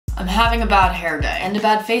I'm having a bad hair day and a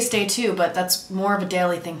bad face day too, but that's more of a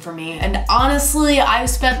daily thing for me. And honestly, I've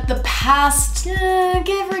spent the past,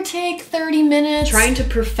 give or take 30 minutes trying to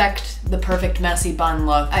perfect the perfect messy bun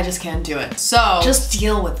look. I just can't do it. So just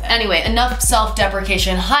deal with it. Anyway, enough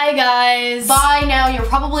self-deprecation. Hi guys. By now, you're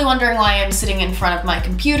probably wondering why I'm sitting in front of my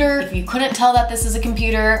computer. If you couldn't tell that this is a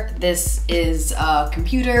computer, this is a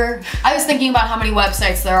computer. I was thinking about how many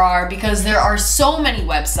websites there are because there are so many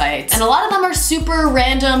websites and a lot of them are super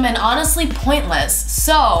random and honestly pointless.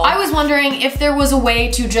 So I was wondering if there was a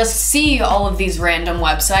way to just see all of these random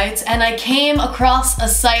websites, and I came across a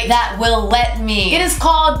site that will let me. It is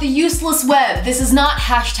called the Useless Web. This is not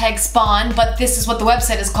hashtag spawn, but this is what the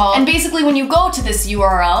website is called. And basically when you go to this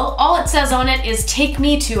URL, all it says on it is take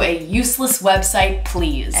me to a useless website,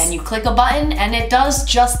 please. And you click a button and it does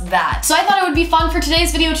just that. So I thought it would be fun for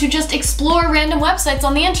today's video to just explore random websites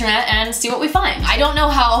on the internet and see what we find. I don't know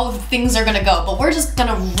how things are gonna go, but we're just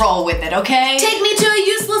gonna roll with it, okay? Take me to a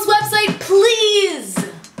useless website, please!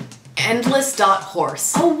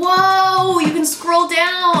 Endless.horse. Oh, whoa, you can scroll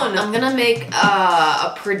down. I'm gonna make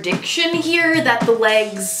a prediction here that the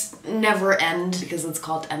legs never end because it's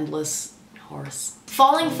called Endless Horse.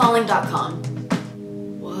 Falling.com.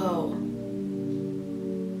 Whoa.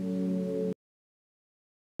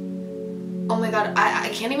 Oh my god, I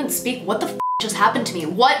can't even speak. What the f just happened to me?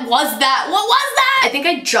 What was that? What was that? I think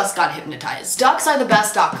I just got hypnotized.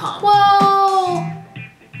 Ducksarethebest.com. Whoa.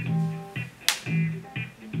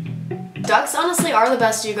 Ducks honestly are the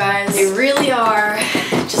best, you guys. They really are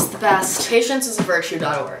just the best. Patience is a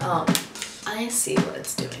virtue.org. I see what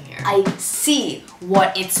it's doing here. I see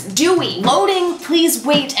what it's doing. Loading, please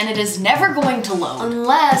wait, and it is never going to load.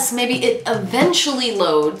 Unless maybe it eventually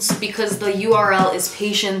loads because the URL is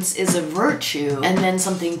patience is a virtue and then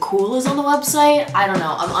something cool is on the website. I don't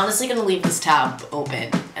know. I'm honestly gonna leave this tab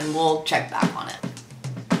open and we'll check back on it.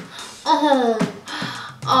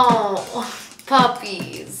 Oh,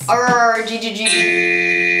 puppies. RRGGG.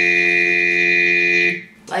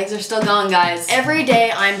 Legs are still going, guys.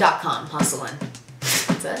 Everydayim.com. Hustling.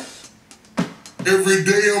 That's it. Every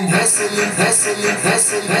day I'm hustling, hustling,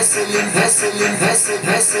 hustling, hustling, hustling, hustling, hustling,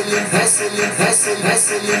 hustling, hustling,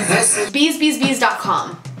 hustling, hustling. Beesbeesbees.com.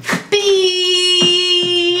 Bees!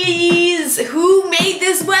 Who made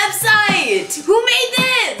this website? Who made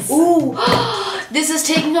this? Ooh. This is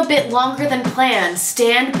taking a bit longer than planned.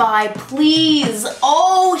 Stand by, please.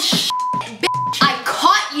 Oh, shit, bitch. I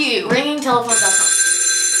caught you. Ringingtelephone.com.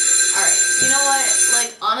 Alright, you know what?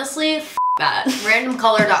 Like, honestly, f that.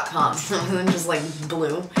 Randomcolor.com. Just like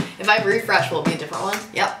blue. If I refresh, will it be a different one?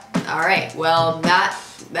 Yep. Alright, well, that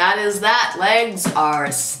is that. Legs are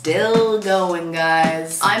still going,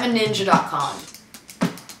 guys. I'm a ninja.com.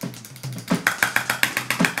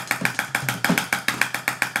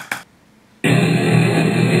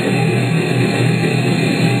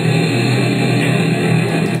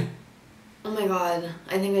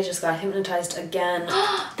 I think I just got hypnotized again.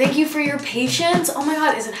 Thank you for your patience. Oh my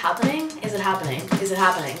god, is it happening? Is it happening? Is it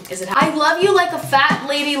happening? Is it I love you like a fat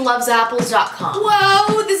lady loves apples.com.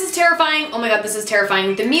 Whoa, this is terrifying. Oh my god, this is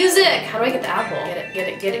terrifying. The music. How do I get the apple? Get it, get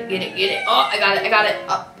it, get it, get it, get it. Oh, I got it, I got it.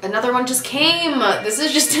 Oh, another one just came. This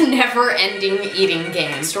is just a never-ending eating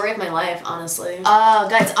game. Story of my life, honestly.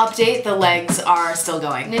 Guys, update. The legs are still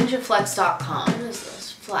going. Ninjaflex.com. What is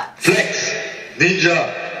this? Flex. Flex.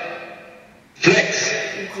 Ninja. Flex.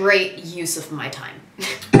 Great use of my time.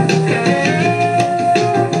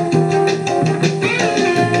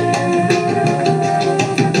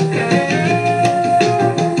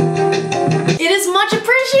 It is much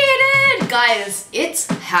appreciated! Guys, it's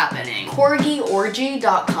happening.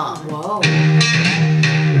 Corgiorgy.com. Whoa.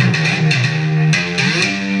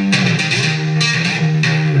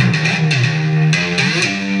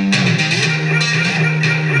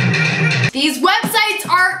 These websites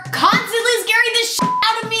are constantly scaring the shit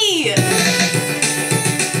out of me!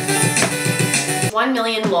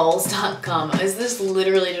 1millionlols.com. Is this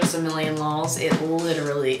literally just a million lols? It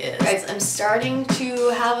literally is. Guys, I'm starting to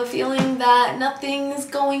have a feeling that nothing is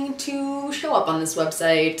going to show up on this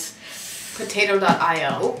website.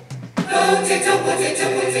 Potato.io. Potato, potato,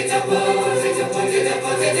 potato, potato, potato,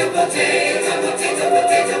 potato, potato,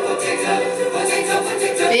 potato, potato,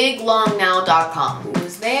 potato. Biglongnow.com.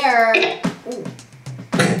 Who's there? Ooh.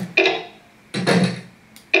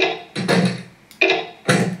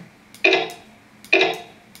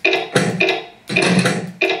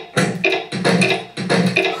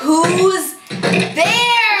 Who's there?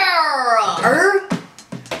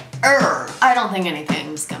 I don't think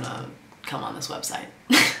anything's gonna come on this website.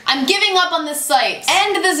 I'm giving up on this site.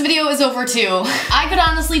 And this video is over too. I could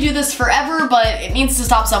honestly do this forever, but it needs to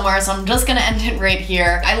stop somewhere, so I'm just gonna end it right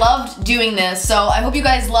here. I loved doing this, so I hope you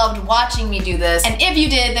guys loved watching me do this. And if you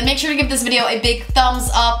did, then make sure to give this video a big thumbs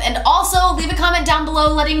up, and also leave a comment down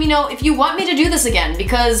below letting me know if you want me to do this again,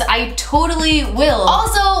 because I totally will.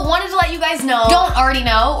 Also, wanted to let you guys know, don't already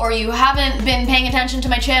know, or you haven't been paying attention to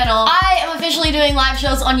my channel, I am officially doing live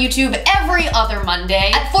shows on YouTube every other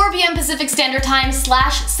Monday at 4 p.m. Pacific Standard Time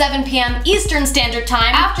 / 7 p.m. Eastern Standard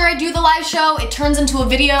Time. After I do the live show, it turns into a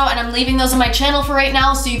video, and I'm leaving those on my channel for right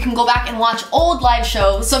now, so you can go back and watch old live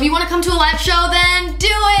shows. So if you want to come to a live show, then do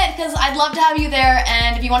it, because I'd love to have you there,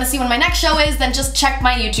 and if you want to see when my next show is, then just check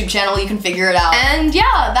my YouTube channel, you can figure it out. And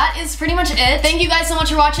yeah, that is pretty much it. Thank you guys so much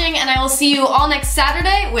for watching, and I will see you all next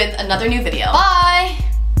Saturday with another new video. Bye!